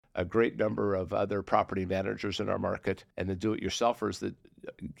a great number of other property managers in our market and the do-it-yourselfers that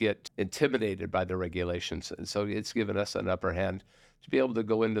get intimidated by the regulations. And so it's given us an upper hand to be able to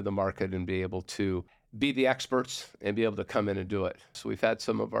go into the market and be able to be the experts and be able to come in and do it. So we've had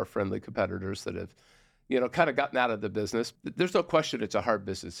some of our friendly competitors that have kind of gotten out of the business. There's no question it's a hard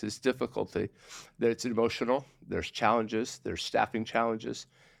business. It's difficulty. It's emotional. There's challenges. There's staffing challenges.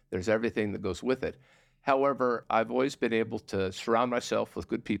 There's everything that goes with it. However, I've always been able to surround myself with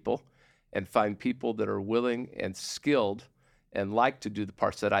good people and find people that are willing and skilled and like to do the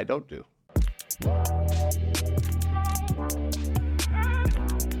parts that I don't do.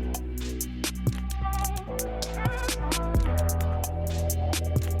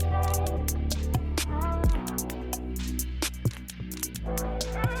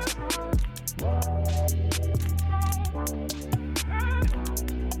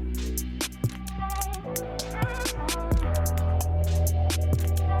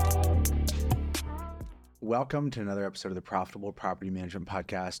 Welcome to another episode of the Profitable Property Management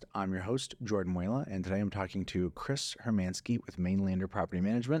Podcast. I'm your host, Jordan Muela, and today I'm talking to Chris Hermanski with Mainlander Property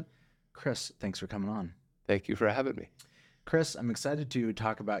Management. Chris, thanks for coming on. Thank you for having me. Chris, I'm excited to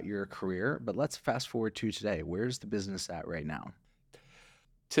talk about your career, but let's fast forward to today. Where's the business at right now?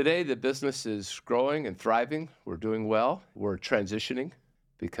 Today, the business is growing and thriving. We're doing well. We're transitioning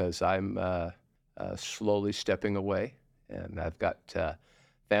because I'm slowly stepping away, and I've got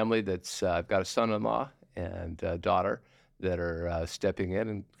family I've got a son-in-law and a daughter that are stepping in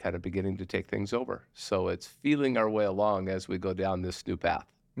and kind of beginning to take things over. So it's feeling our way along as we go down this new path.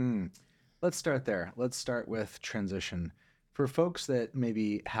 Let's start there. Let's start with transition. For folks that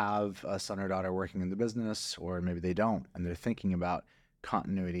maybe have a son or daughter working in the business, or maybe they don't, and they're thinking about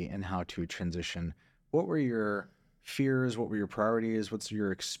continuity and how to transition, what were your fears? What were your priorities? What's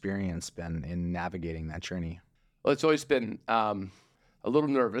your experience been in navigating that journey? Well, it's always been a little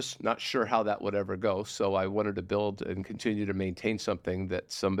nervous, not sure how that would ever go. So I wanted to build and continue to maintain something that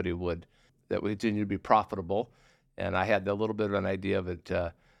would continue to be profitable. And I had a little bit of an idea of it,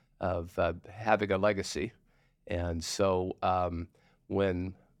 of having a legacy. And so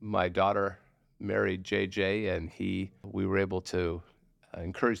when my daughter married JJ and we were able to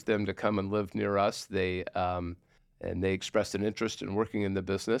encourage them to come and live near us, they expressed an interest in working in the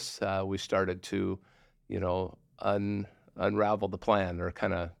business. We started to, unravel the plan, or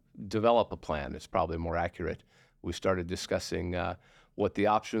kind of develop a plan is probably more accurate. We started discussing what the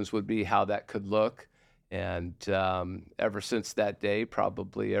options would be, how that could look. And ever since that day,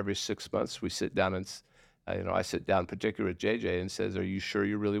 probably every 6 months, we sit down and, I sit down particularly with JJ and says, are you sure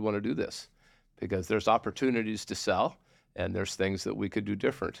you really want to do this? Because there's opportunities to sell and there's things that we could do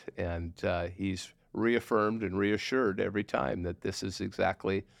different. And he's reaffirmed and reassured every time that this is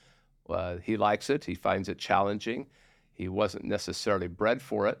exactly, he likes it. He finds it challenging. He wasn't necessarily bred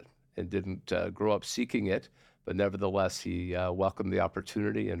for it and didn't grow up seeking it, but nevertheless, he welcomed the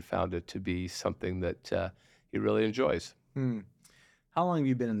opportunity and found it to be something that he really enjoys. How long have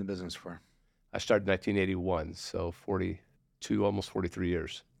you been in the business for? I started in 1981, so 42, almost 43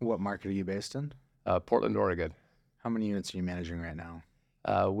 years. What market are you based in? Portland, Oregon. How many units are you managing right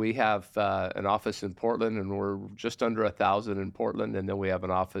now? We have an office in Portland, and we're just under 1,000 in Portland, and then we have an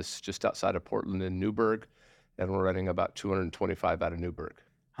office just outside of Portland in Newburgh, and we're running about 225 out of Newburgh.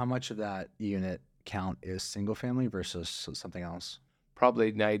 How much of that unit count is single family versus something else?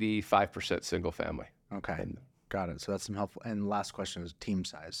 Probably 95% single family. Okay, got it. So that's some helpful. And last question is team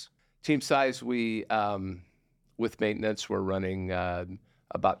size. Team size, we, with maintenance, we're running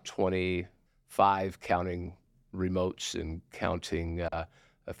about 25, counting remotes and counting a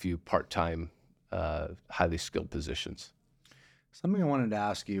few part-time, highly skilled positions. Something I wanted to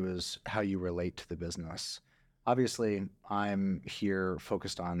ask you is how you relate to the business. Obviously, I'm here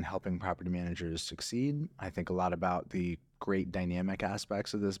focused on helping property managers succeed. I think a lot about the great dynamic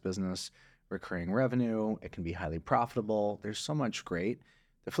aspects of this business, recurring revenue. It can be highly profitable. There's so much great.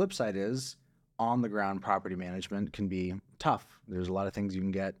 The flip side is on-the-ground property management can be tough. There's a lot of things you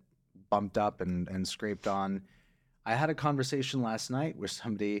can get bumped up and scraped on. I had a conversation last night with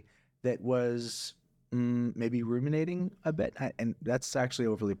somebody that was maybe ruminating a bit, and that's actually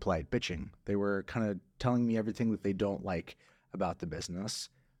overly polite, bitching. They were kind of telling me everything that they don't like about the business.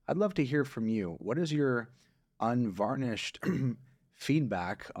 I'd love to hear from you. What is your unvarnished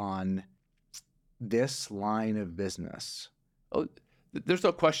feedback on this line of business? Oh, there's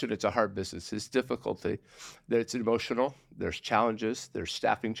no question it's a hard business. It's difficulty. It's emotional. There's challenges. There's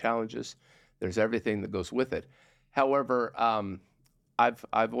staffing challenges. There's everything that goes with it. However,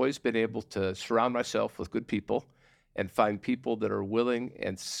 I've always been able to surround myself with good people and find people that are willing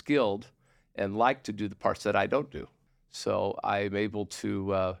and skilled and like to do the parts that I don't do. So I'm able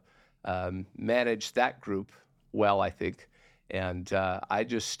to manage that group well, I think. And I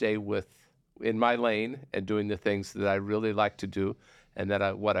just stay in my lane and doing the things that I really like to do and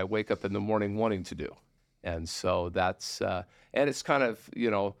what I wake up in the morning wanting to do. And so and it's kind of,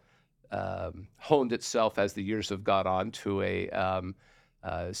 honed itself as the years have gone on to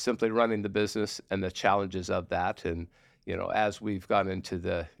simply running the business and the challenges of that. And, as we've gone into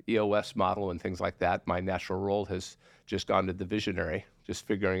the EOS model and things like that, my natural role has just gone to the visionary, just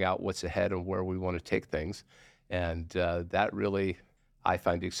figuring out what's ahead and where we want to take things. And that really I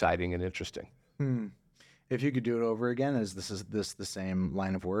find exciting and interesting. Hmm. If you could do it over again, is this the same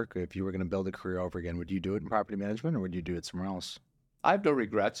line of work? If you were going to build a career over again, would you do it in property management or would you do it somewhere else? I have no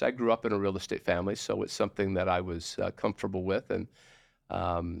regrets. I grew up in a real estate family, so it's something that I was comfortable with. And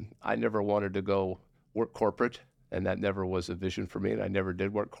I never wanted to go work corporate, and that never was a vision for me. And I never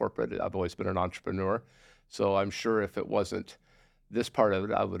did work corporate. I've always been an entrepreneur. So I'm sure if it wasn't this part of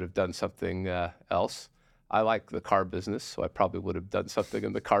it, I would have done something else. I like the car business, so I probably would have done something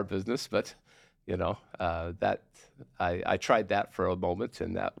in the car business. But that I tried that for a moment,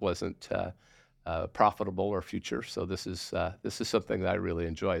 and that wasn't profitable or future. So this is something that I really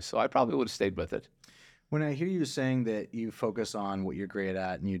enjoy. So I probably would have stayed with it. When I hear you saying that you focus on what you're great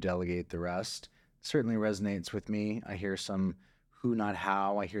at and you delegate the rest, it certainly resonates with me. I hear some who, not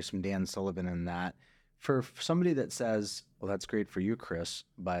how. I hear some Dan Sullivan in that. For somebody that says, well, that's great for you, Chris,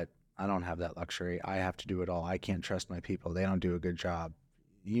 but I don't have that luxury. I have to do it all. I can't trust my people. They don't do a good job.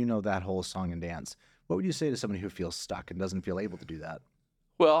 You know that whole song and dance. What would you say to somebody who feels stuck and doesn't feel able to do that?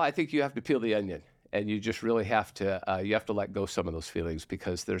 Well, I think you have to peel the onion, and you just really have to let go some of those feelings,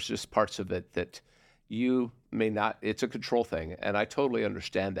 because there's just parts of it that you may not. It's a control thing, and I totally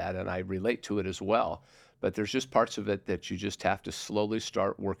understand that, and I relate to it as well. But there's just parts of it that you just have to slowly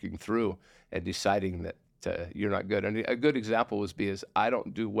start working through and deciding that you're not good. And a good example is I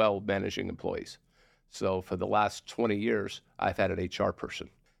don't do well managing employees. So for the last 20 years, I've had an HR person.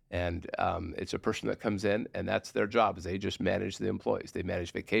 And it's a person that comes in, and that's their job, is they just manage the employees. They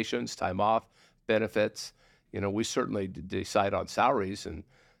manage vacations, time off, benefits. We certainly decide on salaries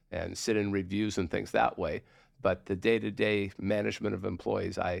and sit in reviews and things that way. But the day-to-day management of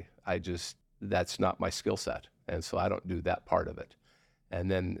employees, that's not my skill set. And so I don't do that part of it. And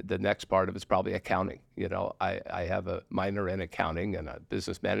then the next part of it's probably accounting. I have a minor in accounting and a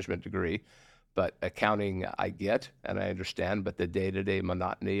business management degree, but accounting I get and I understand, but the day-to-day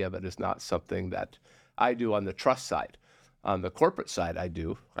monotony of it is not something that I do on the trust side. On the corporate side, I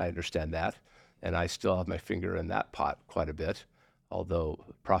understand that, and I still have my finger in that pot quite a bit, although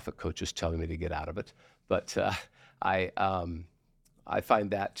profit coach is telling me to get out of it. But I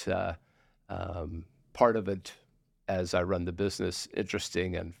find that part of it, as I run the business,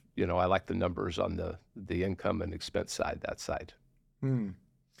 interesting, and I like the numbers on the income and expense side, that side. Hmm.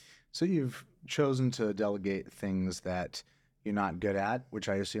 So you've chosen to delegate things that you're not good at, which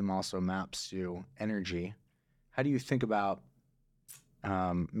I assume also maps to energy. How do you think about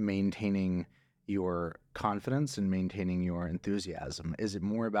maintaining your confidence and maintaining your enthusiasm? Is it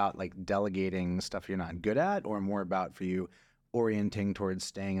more about like delegating stuff you're not good at, or more about for you orienting towards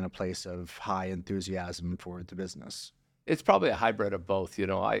staying in a place of high enthusiasm for the business? It's probably a hybrid of both.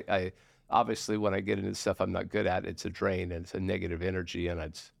 I obviously, when I get into stuff I'm not good at, it's a drain and it's a negative energy, and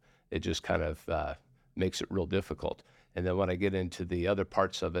it just kind of makes it real difficult. And then when I get into the other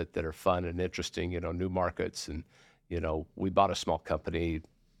parts of it that are fun and interesting, new markets, and we bought a small company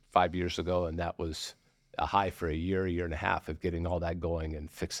 5 years ago, and that was a high for a year and a half of getting all that going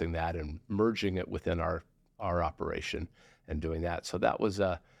and fixing that and merging it within our operation and doing that. So that was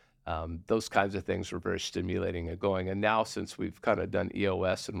those kinds of things were very stimulating and going. And now, since we've kind of done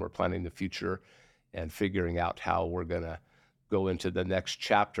EOS and we're planning the future and figuring out how we're going to go into the next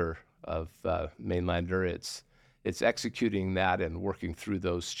chapter of Mainlander, it's executing that and working through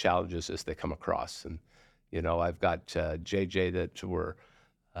those challenges as they come across. And I've got JJ that we're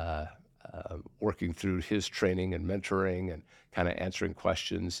working through his training and mentoring and kind of answering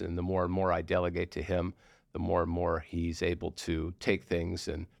questions. And the more and more I delegate to him, the more and more he's able to take things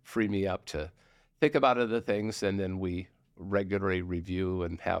and free me up to think about other things. And then we regularly review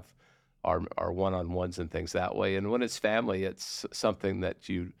and have our one-on-ones and things that way. And when it's family, it's something that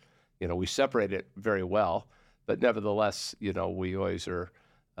we separate it very well, but nevertheless, we always are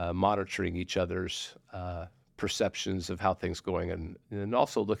monitoring each other's perceptions of how things going, and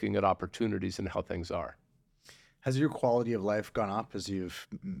also looking at opportunities and how things are. Has your quality of life gone up as you've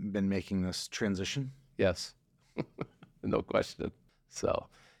been making this transition? Yes, no question. So,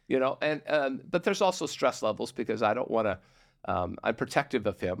 but there's also stress levels, because I don't want to I'm protective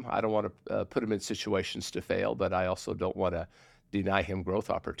of him. I don't want to put him in situations to fail, but I also don't want to deny him growth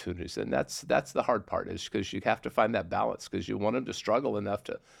opportunities. And that's the hard part, is because you have to find that balance, because you want him to struggle enough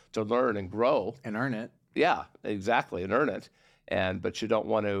to learn and grow. And earn it. Yeah, exactly, and earn it. But you don't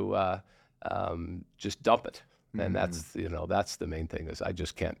want to just dump it. And Mm, that's the main thing, is I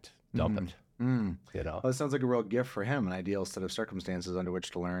just can't dump mm, it. mm. You know, Well, it sounds like a real gift for him, an ideal set of circumstances under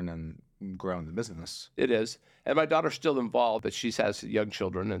which to learn and grow in the business. it is. And my daughter's still involved, but she has young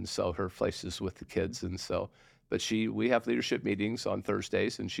children, and so her place is with the kids. And so, but we have leadership meetings on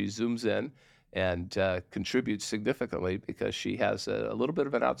Thursdays, and she zooms in and contributes significantly, because she has a little bit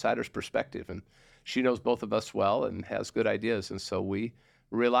of an outsider's perspective, and she knows both of us well and has good ideas. And so we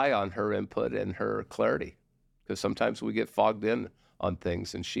rely on her input and her clarity, because sometimes we get fogged in on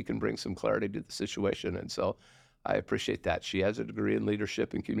things, and she can bring some clarity to the situation. And so I appreciate that. She has a degree in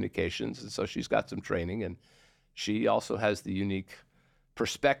leadership and communications, and so she's got some training, and she also has the unique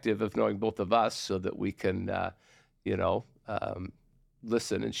perspective of knowing both of us, so that we can, you know,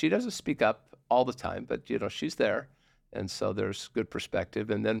 listen. And she doesn't speak up all the time, but she's there, and so there's good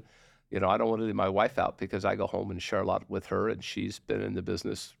perspective. And then, I don't want to leave my wife out, because I go home and share a lot with her, and she's been in the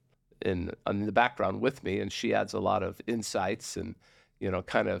business in the background with me, and she adds a lot of insights, and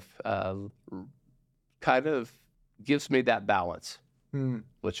kind of gives me that balance, Hmm.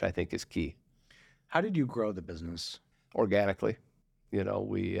 which I think is key. How did you grow the business? Organically,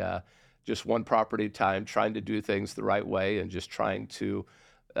 we just one property at a time, trying to do things the right way, and just trying to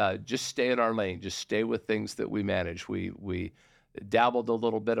just stay in our lane, just stay with things that we manage. We dabbled a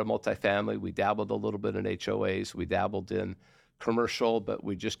little bit of multifamily, we dabbled a little bit in HOAs, we dabbled in commercial, but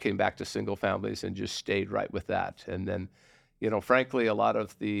we just came back to single families and just stayed right with that. And then, frankly, a lot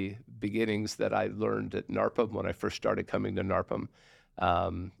of the beginnings that I learned at NARPM, when I first started coming to NARPM,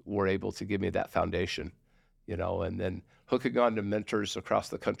 were able to give me that foundation, and then hooking on to mentors across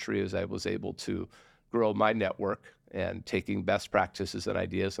the country as I was able to grow my network, and taking best practices and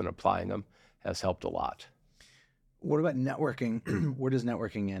ideas and applying them has helped a lot. What about networking? Where does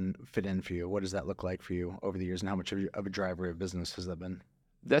networking fit in for you? What does that look like for you over the years, and how much of a driver of business has that been?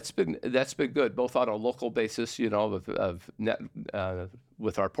 That's been good, both on a local basis, with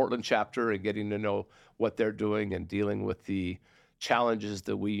our Portland chapter, and getting to know what they're doing and dealing with the challenges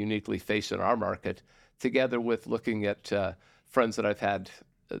that we uniquely face in our market, together with looking at friends that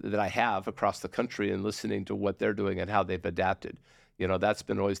I have across the country, and listening to what they're doing and how they've adapted. That's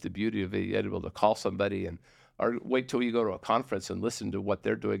been always the beauty of being able to call somebody, or wait till you go to a conference and listen to what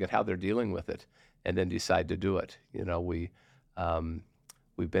they're doing and how they're dealing with it, and then decide to do it.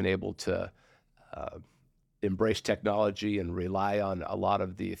 We've been able to uh, embrace technology and rely on a lot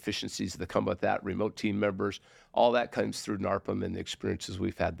of the efficiencies that come with that, remote team members, all that comes through NARPM and the experiences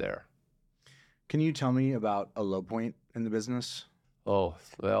we've had there. Can you tell me about a low point in the business? Oh,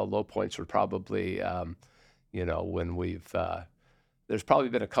 well, low points are probably, when there's probably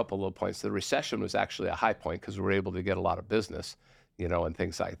been a couple low points. The recession was actually a high point, because we were able to get a lot of business, and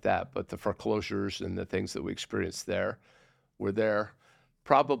things like that. But the foreclosures and the things that we experienced there were there.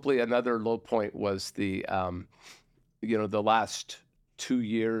 Probably another low point was the last 2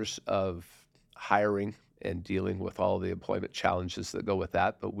 years of hiring and dealing with all the employment challenges that go with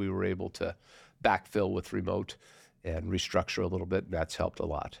that. But we were able to backfill with remote and restructure a little bit, and that's helped a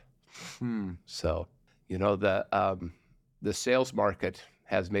lot. Hmm. So, the sales market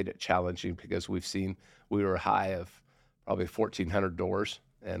has made it challenging, because we were high of probably 1,400 doors,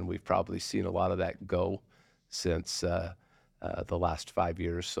 and we've probably seen a lot of that go since the last 5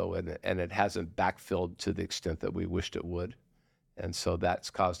 years. So, and it hasn't backfilled to the extent that we wished it would. And so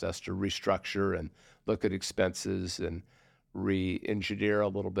that's caused us to restructure and look at expenses, and re-engineer a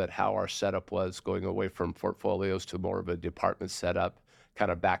little bit how our setup was, going away from portfolios to more of a department setup,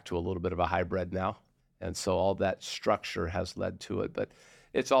 kind of back to a little bit of a hybrid now. And so all that structure has led to it. But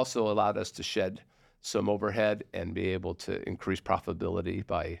it's also allowed us to shed some overhead and be able to increase profitability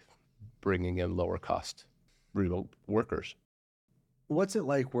by bringing in lower cost remote workers. What's it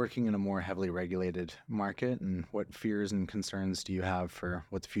like working in a more heavily regulated market, and what fears and concerns do you have for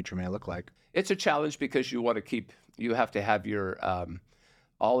what the future may look like? It's a challenge, because you have to have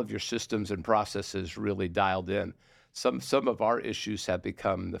all of your systems and processes really dialed in. Some of our issues have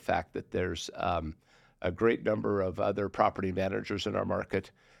become the fact that there's a great number of other property managers in our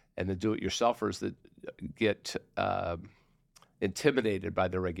market, and the do-it-yourselfers that get intimidated by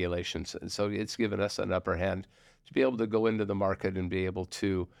the regulations. And so it's given us an upper hand to be able to go into the market and be able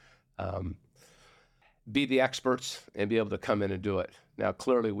to be the experts and be able to come in and do it. Now,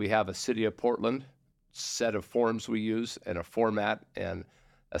 clearly, we have a City of Portland set of forms we use, and a format and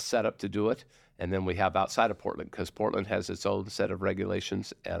a setup to do it. And then we have outside of Portland, because Portland has its own set of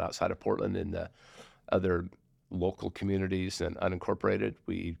regulations, and outside of Portland in the other local communities and unincorporated,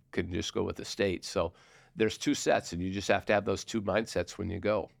 we can just go with the state. So there's two sets, and you just have to have those two mindsets when you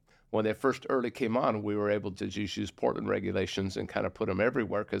go. When they first early came on, we were able to just use Portland regulations and kind of put them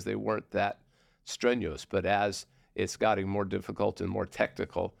everywhere because they weren't that strenuous. But as it's gotten more difficult and more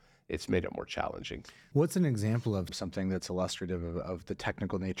technical, it's made it more challenging. What's an example of something that's illustrative of the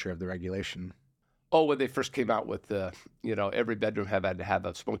technical nature of the regulation? Oh, when they first came out with the, every bedroom had to have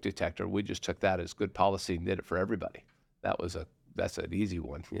a smoke detector, we just took that as good policy and did it for everybody. That's an easy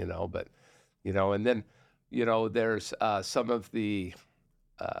one, but, and then, there's some of the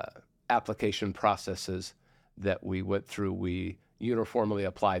application processes that we went through. We uniformly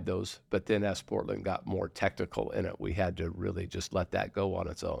applied those, but then as Portland got more technical in it, we had to really just let that go on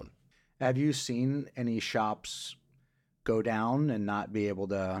its own. Have you seen any shops go down and not be able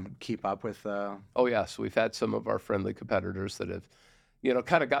to keep up with? Oh yes, we've had some of our friendly competitors that have,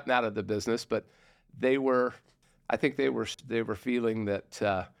 kind of gotten out of the business, but I think they were feeling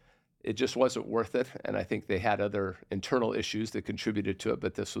that it just wasn't worth it, and I think they had other internal issues that contributed to it.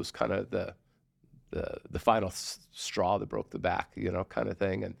 But this was kind of the final straw that broke the back, kind of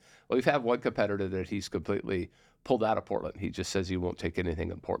thing. And we've had one competitor that he's completely pulled out of Portland. He just says he won't take anything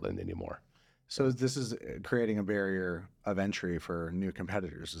in Portland anymore. So this is creating a barrier of entry for new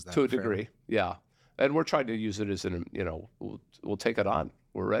competitors. Is that to a fair? degree? Yeah. And we're trying to use it as we'll take it on.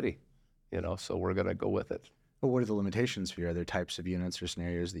 We're ready, so we're going to go with it. Well, what are the limitations for you? Are there types of units or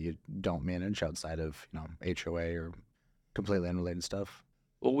scenarios that you don't manage outside of, HOA or completely unrelated stuff?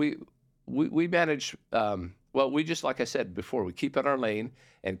 Well, we manage, we just, like I said before, we keep in our lane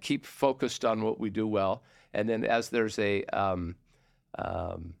and keep focused on what we do well. And then as there's a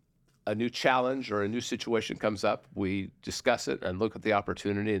new challenge or a new situation comes up, we discuss it and look at the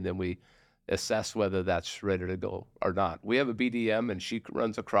opportunity, and then we assess whether that's ready to go or not. We have a BDM, and she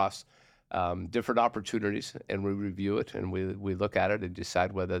runs across different opportunities, and we review it, and we look at it and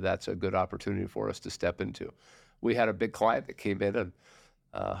decide whether that's a good opportunity for us to step into. We had a big client that came in and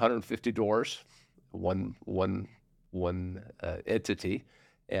 150 doors, one entity,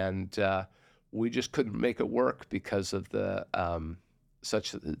 and we just couldn't make it work because of the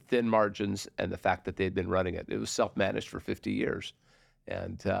such thin margins and the fact that they'd been running it. It was self-managed for 50 years,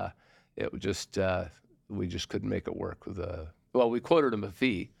 and it was just we just couldn't make it work with we quoted them a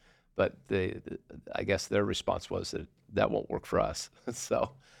fee, but I guess their response was that won't work for us.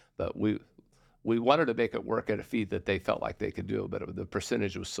 So, but we wanted to make it work at a fee that they felt like they could do, but the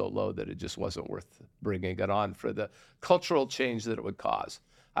percentage was so low that it just wasn't worth bringing it on for the cultural change that it would cause.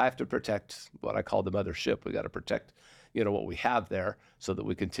 I have to protect what I call the mothership. We got to protect, what we have there so that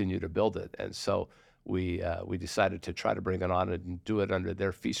we continue to build it. And so we decided to try to bring it on and do it under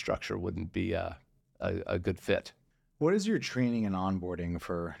their fee structure wouldn't be a good fit. What does your training and onboarding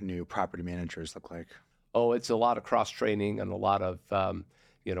for new property managers look like? Oh, it's a lot of cross training and a lot of,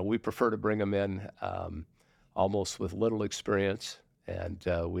 we prefer to bring them in almost with little experience, and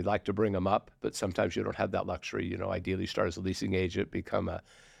we like to bring them up, but sometimes you don't have that luxury. Ideally start as a leasing agent, become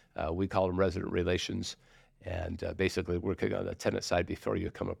we call them resident relations, and basically working on the tenant side before you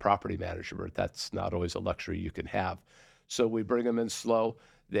become a property manager, but that's not always a luxury you can have. So we bring them in slow.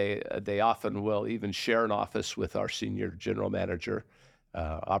 They often will even share an office with our senior general manager,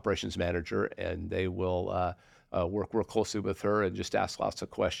 operations manager, and they will work real closely with her and just ask lots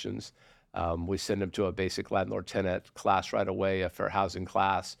of questions. We send them to a basic landlord-tenant class right away, a fair housing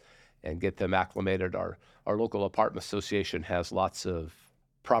class, and get them acclimated. Our local apartment association has lots of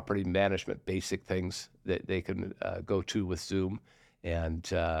property management basic things that they can go to with Zoom,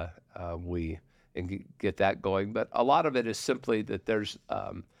 and we get that going. But a lot of it is simply that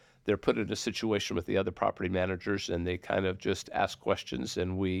they're put in a situation with the other property managers, and they kind of just ask questions,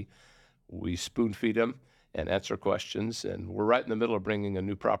 and we spoon feed them and answer questions. And we're right in the middle of bringing a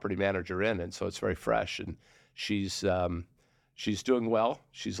new property manager in, and so it's very fresh. And she's doing well.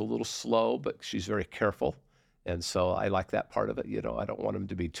 She's a little slow, but she's very careful. And so I like that part of it. I don't want them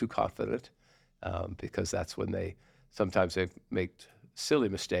to be too confident because that's when sometimes they make silly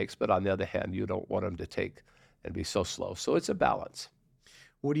mistakes. But on the other hand, you don't want them to take and be so slow. So it's a balance.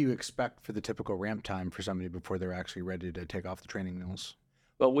 What do you expect for the typical ramp time for somebody before they're actually ready to take off the training wheels?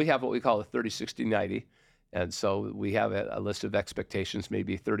 Well, we have what we call a 30, 60, 90. And so we have a list of expectations,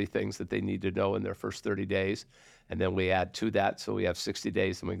 maybe 30 things that they need to know in their first 30 days. And then we add to that. So we have 60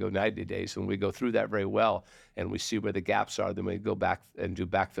 days and we go 90 days. And we go through that very well and we see where the gaps are. Then we go back and do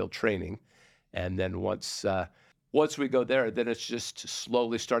backfill training. And then once we go there, then it's just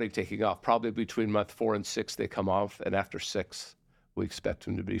slowly starting taking off. Probably between month 4 and 6, they come off. And after 6, we expect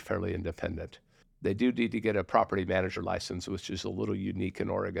them to be fairly independent. They do need to get a property manager license, which is a little unique in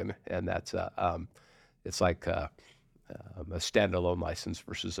Oregon, and it's like a standalone license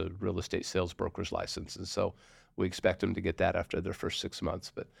versus a real estate sales broker's license. And so we expect them to get that after their first 6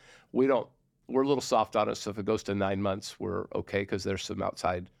 months. But we don't, we're a little soft on it. So if it goes to 9 months, we're okay because there's some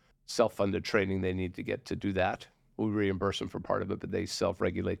outside self-funded training they need to get to do that. We reimburse them for part of it, but they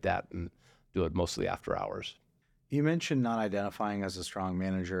self-regulate that and do it mostly after hours. You mentioned not identifying as a strong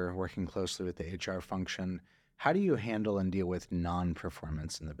manager, working closely with the HR function. How do you handle and deal with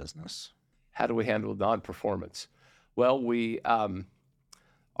non-performance in the business? How do we handle non-performance? Well,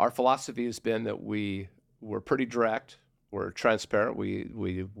 our philosophy has been that we're pretty direct, we're transparent,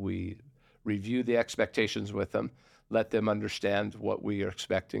 we review the expectations with them, let them understand what we are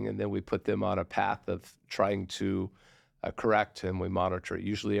expecting, and then we put them on a path of trying to correct, and we monitor it.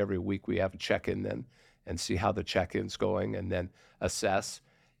 Usually every week we have a check-in then and see how the check-in's going, and then assess.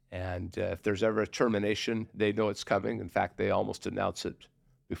 And if there's ever a termination, they know it's coming. In fact, they almost announce it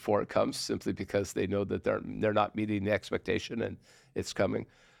before it comes, simply because they know that they're not meeting the expectation and it's coming.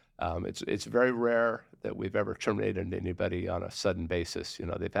 It's very rare that we've ever terminated anybody on a sudden basis.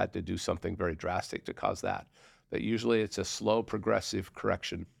 They've had to do something very drastic to cause that. But usually it's a slow, progressive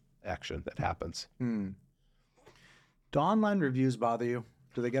correction action that happens. Do online reviews bother you?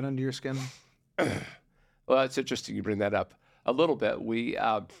 Do they get under your skin? Well, it's interesting you bring that up. A little bit.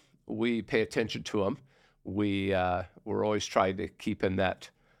 We pay attention to them. We're always trying to keep in that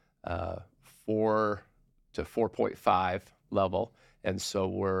 4 to 4.5 level, and so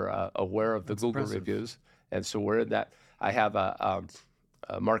we're aware of the That's Google impressive. reviews, and so we're in that. I have a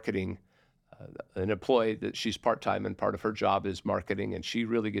marketing an employee that she's part-time, and part of her job is marketing, and she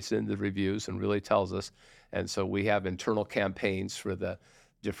really gets into the reviews and really tells us. And so we have internal campaigns for the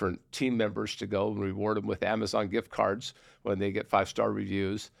different team members to go and reward them with Amazon gift cards when they get 5-star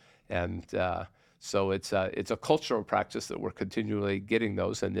reviews. And so it's a cultural practice that we're continually getting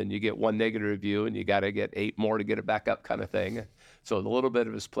those. And then you get one negative review and you got to get 8 more to get it back up, kind of thing. So a little bit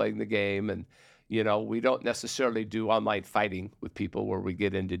of us playing the game. And we don't necessarily do online fighting with people where we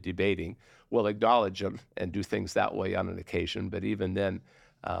get into debating. We'll acknowledge them and do things that way on an occasion. But even then,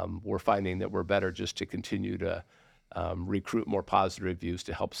 we're finding that we're better just to continue to recruit more positive reviews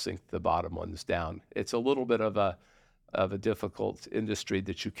to help sink the bottom ones down. It's a little bit of a difficult industry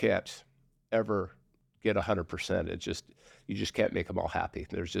that you can't ever get 100%. You just can't make them all happy.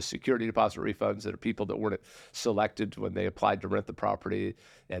 There's just security deposit refunds that are people that weren't selected when they applied to rent the property,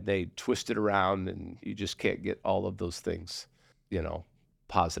 and they twist it around, and you just can't get all of those things,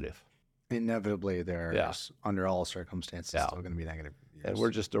 positive. Inevitably, there's, Yeah. under all circumstances, Yeah. still going to be negative reviews. And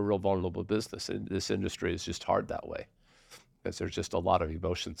we're just a real vulnerable business, and this industry is just hard that way because there's just a lot of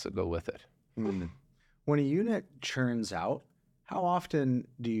emotions that go with it. When a unit churns out, how often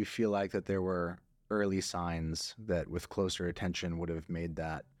do you feel like that there were early signs that with closer attention would have made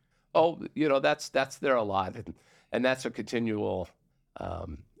that? Oh, that's there a lot, and that's a continual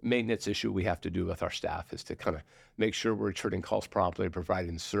maintenance issue we have to do with our staff, is to kind of make sure we're returning calls promptly,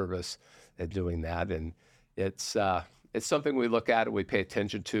 providing service, and doing that. And it's something we look at and we pay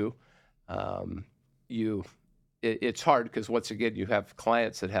attention to. It's hard because, once again, you have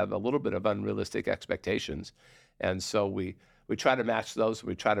clients that have a little bit of unrealistic expectations, and so we try to match those.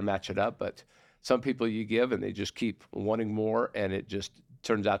 We try to match it up, but some people you give and they just keep wanting more, and it just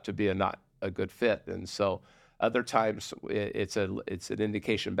turns out to be not a good fit. And so other times it's an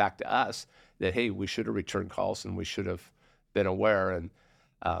indication back to us that, hey, we should have returned calls and we should have been aware. And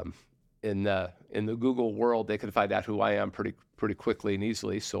in the Google world, they can find out who I am pretty quickly and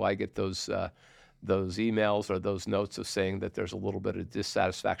easily. So I get those emails or those notes of saying that there's a little bit of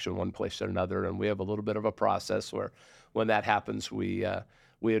dissatisfaction one place or another, and we have a little bit of a process where, when that happens, we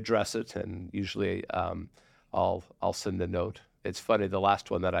address it, and usually I'll send a note. It's funny, the last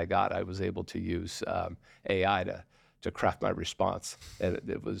one that I got, I was able to use AI to craft my response, and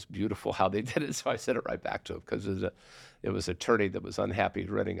it was beautiful how they did it. So I sent it right back to them, because it was an attorney that was unhappy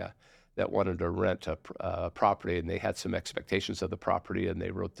that wanted to rent a property, and they had some expectations of the property, and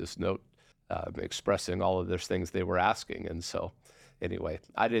they wrote this note expressing all of those things they were asking. And so anyway,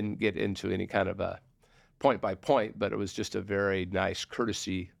 I didn't get into any kind of a point by point, but it was just a very nice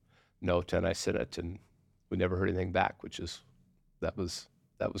courtesy note, and I sent it, and we never heard anything back, that was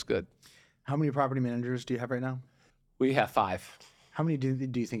good. How many property managers do you have right now? We have 5. How many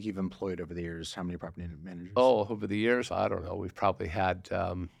do you think you've employed over the years? How many property managers? Oh, over the years, I don't know. We've probably had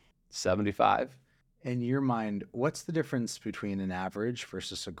 75. In your mind, what's the difference between an average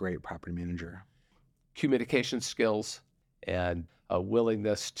versus a great property manager? Communication skills and a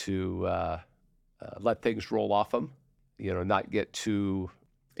willingness to let things roll off them, not get too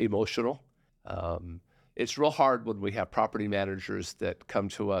emotional. Um, it's real hard when we have property managers that come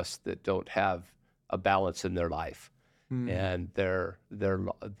to us that don't have a balance in their life, Mm. and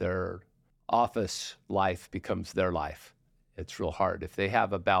their office life becomes their life. It's real hard. If they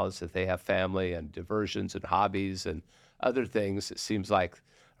have a balance, if they have family and diversions and hobbies and other things, it seems like,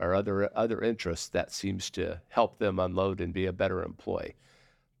 or other interests, that seems to help them unload and be a better employee.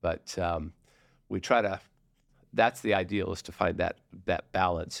 But we try to. That's the ideal, is to find that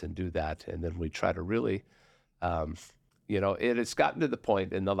balance and do that, and then we try to really, um, it has gotten to the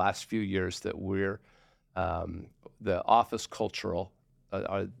point in the last few years that um, the office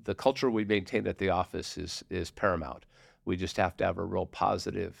the culture we maintain at the office is paramount. We just have to have a real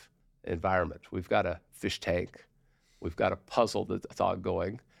positive environment. We've got a fish tank. We've got a puzzle that's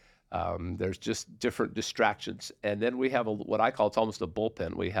ongoing. There's just different distractions. And then we have what I call, it's almost a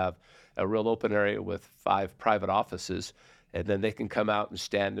bullpen. We have a real open area with 5 private offices, and then they can come out and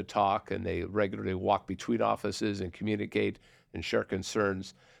stand and talk, and they regularly walk between offices and communicate and share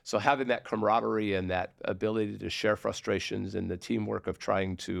concerns. So having that camaraderie and that ability to share frustrations and the teamwork of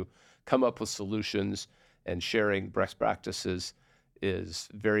trying to come up with solutions and sharing best practices is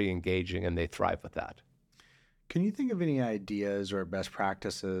very engaging, and they thrive with that. Can you think of any ideas or best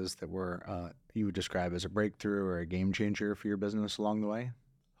practices that were you would describe as a breakthrough or a game changer for your business along the way?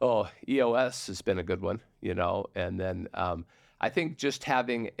 Oh, EOS has been a good one, and then I think just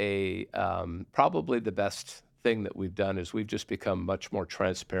having probably the best thing that we've done is we've just become much more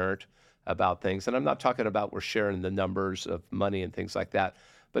transparent about things. And I'm not talking about we're sharing the numbers of money and things like that,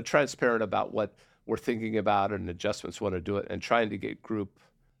 but transparent about what we're thinking about and adjustments we want to do it, and trying to get group,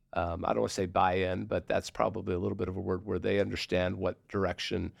 I don't want to say buy-in, but that's probably a little bit of a word, where they understand what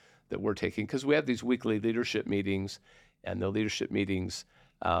direction that we're taking. Because we have these weekly leadership meetings, and the leadership meetings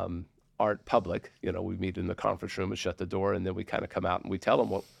um, aren't public. We meet in the conference room and shut the door, and then we kind of come out and we tell them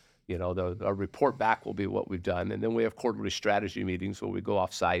what, our report back will be what we've done. And then we have quarterly strategy meetings where we go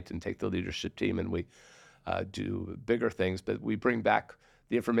off site and take the leadership team, and we do bigger things, but we bring back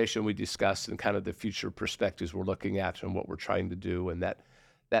the information we discussed and kind of the future perspectives we're looking at and what we're trying to do. And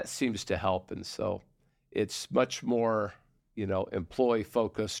that seems to help. And so it's much more, employee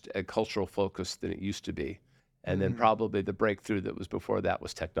focused and cultural focused than it used to be. And then Mm. probably the breakthrough that was before that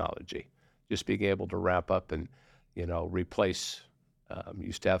was technology, just being able to ramp up and, replace.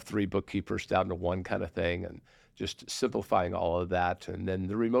 Used to have 3 bookkeepers down to 1 kind of thing, and just simplifying all of that. And then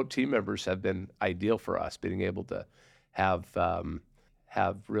the remote team members have been ideal for us, being able to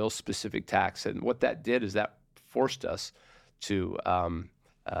have real specific tasks. And what that did is that forced us to um,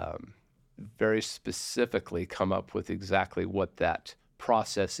 very specifically come up with exactly what that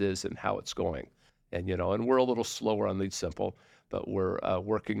process is and how it's going. And we're a little slower on Lead Simple, but we're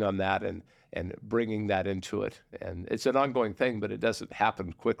working on that and bringing that into it. And it's an ongoing thing, but it doesn't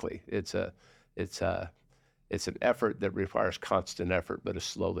happen quickly. It's an effort that requires constant effort, but is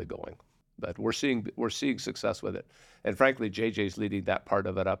slowly going. But we're seeing success with it. And frankly, JJ's leading that part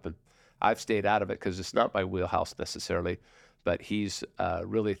of it up, and I've stayed out of it because it's not my wheelhouse necessarily. But he's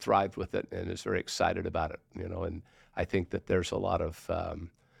really thrived with it and is very excited about it. And I think that there's a lot of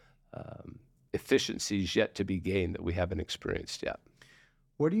efficiencies yet to be gained that we haven't experienced yet.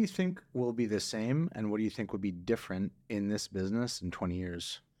 What do you think will be the same, and what do you think would be different in this business in 20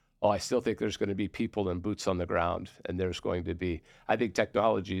 years? Oh, I still think there's going to be people and boots on the ground, and I think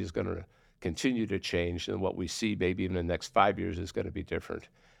technology is going to continue to change, and what we see maybe even in the next 5 years is going to be different.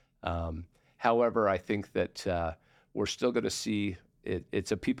 Um, However, I think that we're still going to see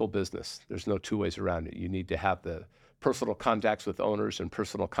it's a people business. There's no 2 ways around it. You need to have the personal contacts with owners and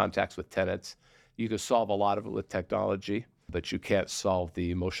personal contacts with tenants. You can solve a lot of it with technology, but you can't solve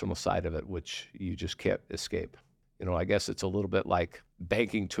the emotional side of it, which you just can't escape. I guess it's a little bit like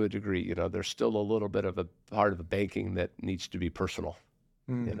banking to a degree. There's still a little bit of a part of the banking that needs to be personal.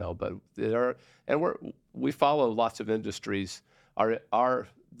 Mm. But we follow lots of industries.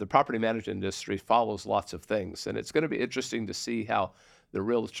 The property management industry follows lots of things, and it's going to be interesting to see how the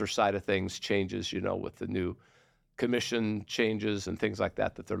realtor side of things changes. With the new commission changes and things like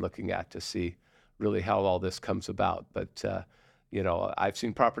that they're looking at, to see really how all this comes about. But I've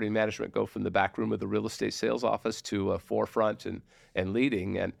seen property management go from the back room of the real estate sales office to a forefront and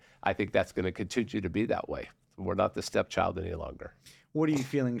leading, and I think that's going to continue to be that way. We're not the stepchild any longer. What are you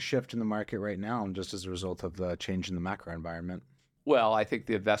feeling shift in the market right now, just as a result of the change in the macro environment? Well, I think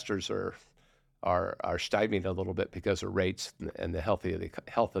the investors are stymied a little bit because of rates and the health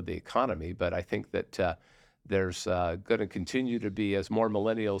of the economy. But I think that there's going to continue to be, as more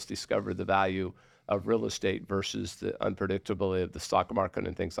millennials discover the value of real estate versus the unpredictability of the stock market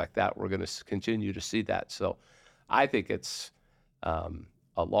and things like that, we're going to continue to see that. So I think it's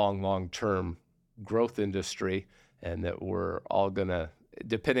a long-term growth industry, and that we're all gonna,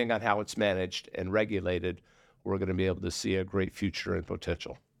 depending on how it's managed and regulated, we're gonna be able to see a great future and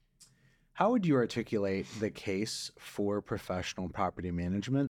potential. How would you articulate the case for professional property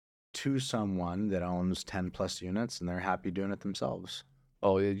management to someone that owns 10 plus units and they're happy doing it themselves?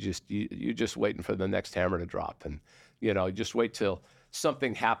 Oh, you're just waiting for the next hammer to drop, and just wait till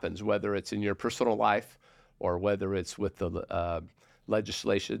something happens, whether it's in your personal life or whether it's with the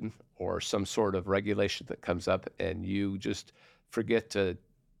legislation or some sort of regulation that comes up, and you just forget to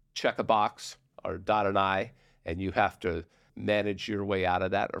check a box or dot an I, and you have to manage your way out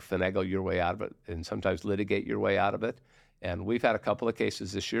of that or finagle your way out of it, and sometimes litigate your way out of it. And we've had a couple of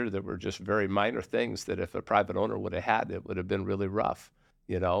cases this year that were just very minor things that if a private owner would have had, it would have been really rough,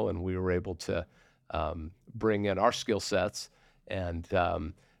 and we were able to bring in our skill sets and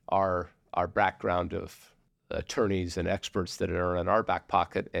our background of attorneys and experts that are in our back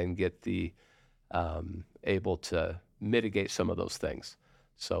pocket and get the able to mitigate some of those things.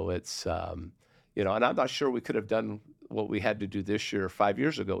 So it's and I'm not sure we could have done what we had to do this year 5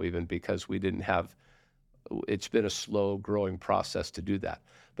 years ago, even because we didn't have. It's been a slow growing process to do that.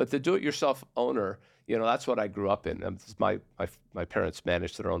 But the do-it-yourself owner, that's what I grew up in. My parents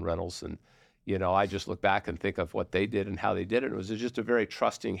managed their own rentals, and I just look back and think of what they did and how they did it. It was just a very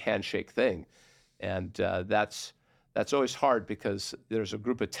trusting handshake thing, and that's always hard because there's a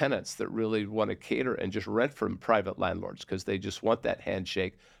group of tenants that really want to cater and just rent from private landlords because they just want that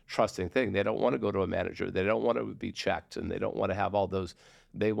handshake, trusting thing. They don't want to go to a manager. They don't want to be checked, and they don't want to have all those.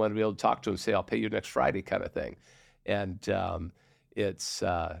 They want to be able to talk to them and say, "I'll pay you next Friday," kind of thing. And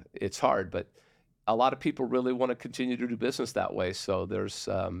it's hard, but a lot of people really want to continue to do business that way. So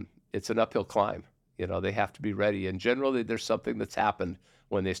it's an uphill climb. They have to be ready. And generally, there's something that's happened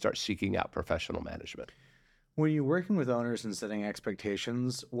when they start seeking out professional management. When you're working with owners and setting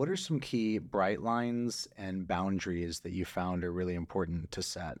expectations, what are some key bright lines and boundaries that you found are really important to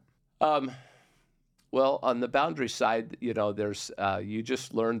set? Um, well, on the boundary side, there's you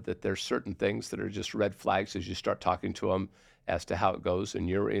just learned that there's certain things that are just red flags as you start talking to them as to how it goes, and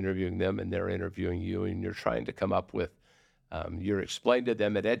you're interviewing them and they're interviewing you, and you're trying to come up with you're explain to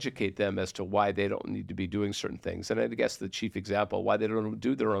them and educate them as to why they don't need to be doing certain things. And I guess the chief example, why they don't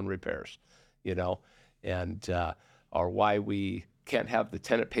do their own repairs, you know, and or why we can't have the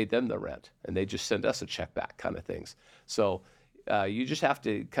tenant pay them the rent and they just send us a check back, kind of things. So you just have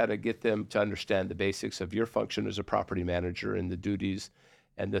to kind of get them to understand the basics of your function as a property manager and the duties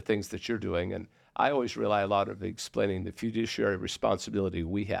and the things that you're doing. And I always rely a lot of explaining the fiduciary responsibility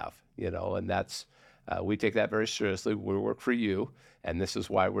we have, and that's we take that very seriously. We work for you, and this is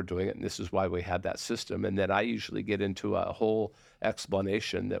why we're doing it, and this is why we have that system. And then I usually get into a whole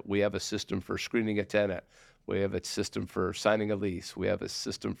explanation that we have a system for screening a tenant. We have a system for signing a lease. We have a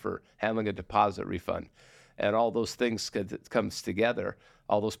system for handling a deposit refund. And all those things comes together,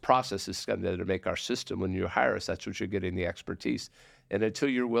 all those processes come together to make our system. When you hire us, that's what you're getting, the expertise. And until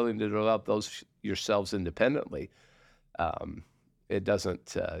you're willing to develop those yourselves independently, it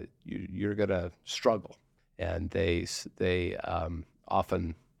doesn't. You're going to struggle, and they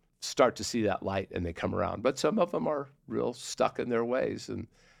often start to see that light, and they come around. But some of them are real stuck in their ways, and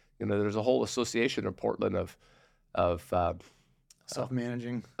there's a whole association in Portland of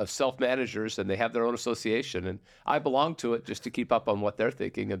Self-managing. of self-managers, and they have their own association, and I belong to it just to keep up on what they're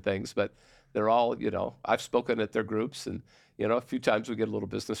thinking and things. But they're all, I've spoken at their groups, and a few times we get a little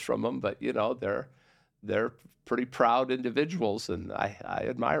business from them, but they're pretty proud individuals, and I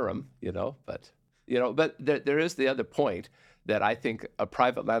admire them, but there is the other point that I think a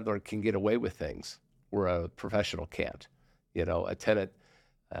private landlord can get away with things where a professional can't. A tenant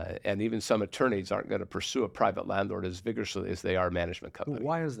and even some attorneys aren't going to pursue a private landlord as vigorously as they are a management company.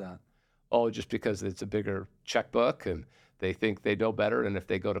 Why is that? Oh, just because it's a bigger checkbook and they think they know better, and if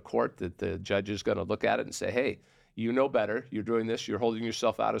they go to court, that the judge is going to look at it and say, hey, you know better, you're doing this, you're holding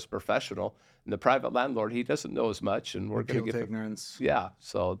yourself out as a professional. And the private landlord, he doesn't know as much, and we're going to get ignorance. Yeah,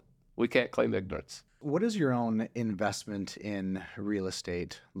 so we can't claim ignorance. What does your own investment in real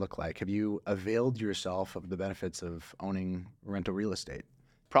estate look like? Have you availed yourself of the benefits of owning rental real estate?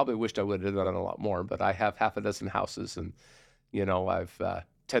 Probably wished I would have done a lot more, but I have half a dozen houses, and I've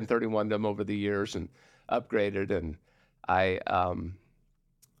 1031 them over the years and upgraded, and I've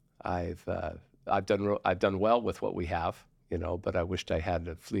done well with what we have, but I wished I had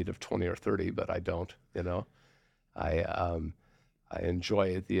a fleet of 20 or 30, but I don't. I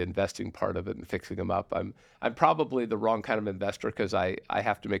enjoy the investing part of it and fixing them up. I'm probably the wrong kind of investor because I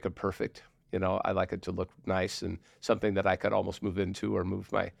have to make it perfect. I like it to look nice and something that I could almost move into or move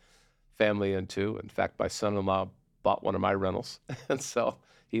my family into. In fact, my son-in-law bought one of my rentals. And so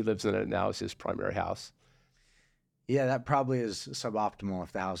he lives in it now as his primary house. Yeah, that probably is suboptimal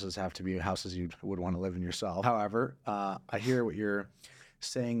if the houses have to be houses you would want to live in yourself. However, I hear what you're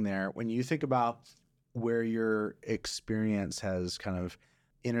saying there. When you think about where your experience has kind of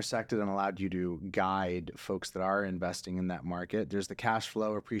intersected and allowed you to guide folks that are investing in that market, there's the cash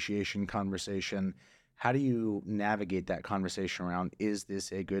flow appreciation conversation. How do you navigate that conversation around, is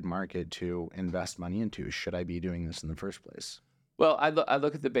this a good market to invest money into? Should I be doing this in the first place? Well, I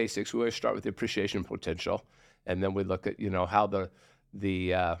look at the basics. We always start with the appreciation potential, and then we look at how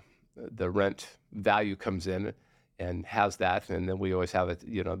the rent value comes in and has that, and then we always have it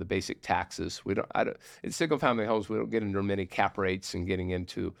the basic taxes. In single family homes we don't get into many cap rates and getting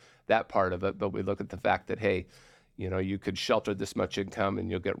into that part of it, but we look at the fact that hey, you could shelter this much income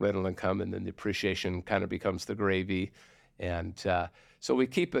and you'll get rental income, and then the appreciation kind of becomes the gravy, and so we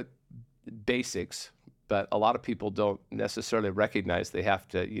keep it basics. But a lot of people don't necessarily recognize they have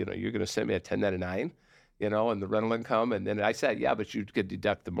to, you're going to send me a 1099, and the rental income. And then I said, yeah, but you could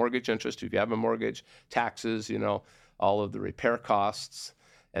deduct the mortgage interest if you have a mortgage, taxes, all of the repair costs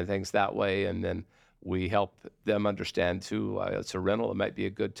and things that way. And then we help them understand too, it's a rental. It might be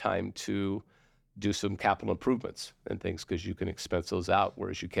a good time to do some capital improvements and things because you can expense those out,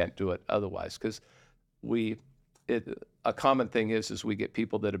 whereas you can't do it otherwise. Because a common thing is we get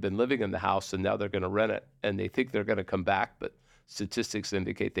people that have been living in the house and now they're going to rent it and they think they're going to come back, but statistics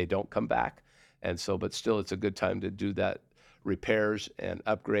indicate they don't come back. And so, but still it's a good time to do that repairs and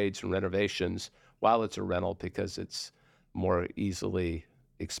upgrades and renovations while it's a rental because it's more easily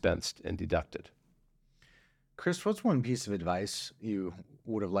expensed and deducted. Chris, what's one piece of advice you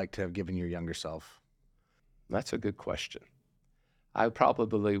would have liked to have given your younger self? That's a good question. I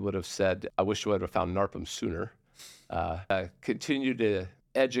probably would have said, I wish I would have found NARPM sooner. Continue to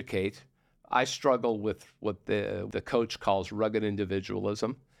educate. I struggle with what the coach calls rugged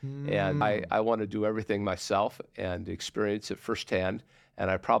individualism. And I want to do everything myself and experience it firsthand.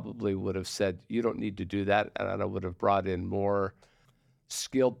 And I probably would have said, you don't need to do that. And I would have brought in more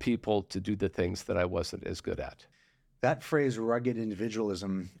skilled people to do the things that I wasn't as good at. That phrase, rugged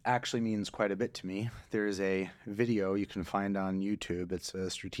individualism, actually means quite a bit to me. There is a video you can find on YouTube. It's a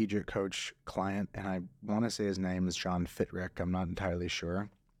strategic coach client, and I want to say his name is John Fittrick. I'm not entirely sure.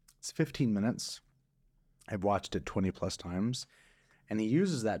 It's 15 minutes. I've watched it 20 plus times, and he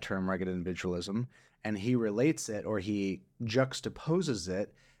uses that term, rugged individualism, and he relates it, or he juxtaposes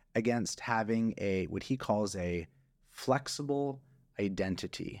it against having what he calls a flexible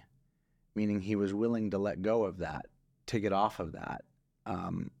identity, meaning he was willing to let go of that, to get off of that.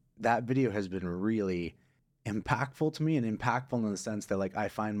 That video has been really impactful to me, and impactful in the sense that I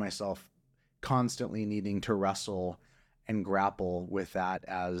find myself constantly needing to wrestle and grapple with that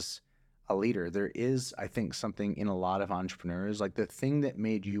as a leader. There is, I think, something in a lot of entrepreneurs, the thing that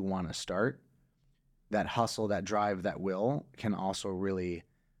made you want to start, that hustle, that drive, that will can also really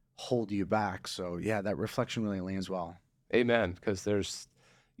hold you back. So yeah, that reflection really lands well. Amen. Because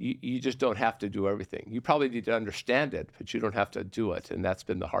you just don't have to do everything. You probably need to understand it, but you don't have to do it. And that's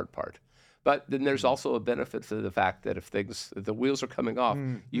been the hard part. But then there's also a benefit to the fact that if the wheels are coming off,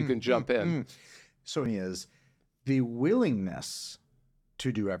 you can jump in. So is the willingness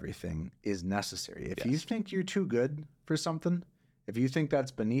to do everything is necessary. If you think you're too good for something, if you think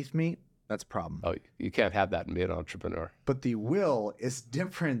that's beneath me, that's a problem. Oh, you can't have that and be an entrepreneur. But the will is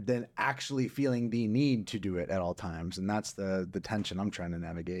different than actually feeling the need to do it at all times. And that's the tension I'm trying to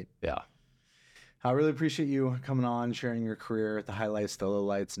navigate. Yeah. I really appreciate you coming on, sharing your career, the highlights, the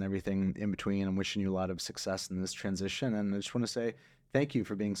lowlights, and everything in between. I'm wishing you a lot of success in this transition. And I just want to say thank you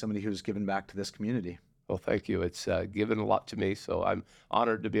for being somebody who's given back to this community. Well, thank you. It's given a lot to me, so I'm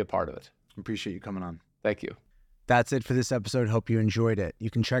honored to be a part of it. Appreciate you coming on. Thank you. That's it for this episode. Hope you enjoyed it. You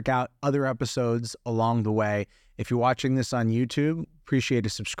can check out other episodes along the way. If you're watching this on YouTube, appreciate a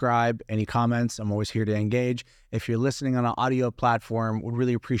subscribe. Any comments, I'm always here to engage. If you're listening on an audio platform, would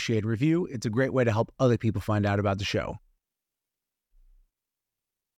really appreciate a review. It's a great way to help other people find out about the show.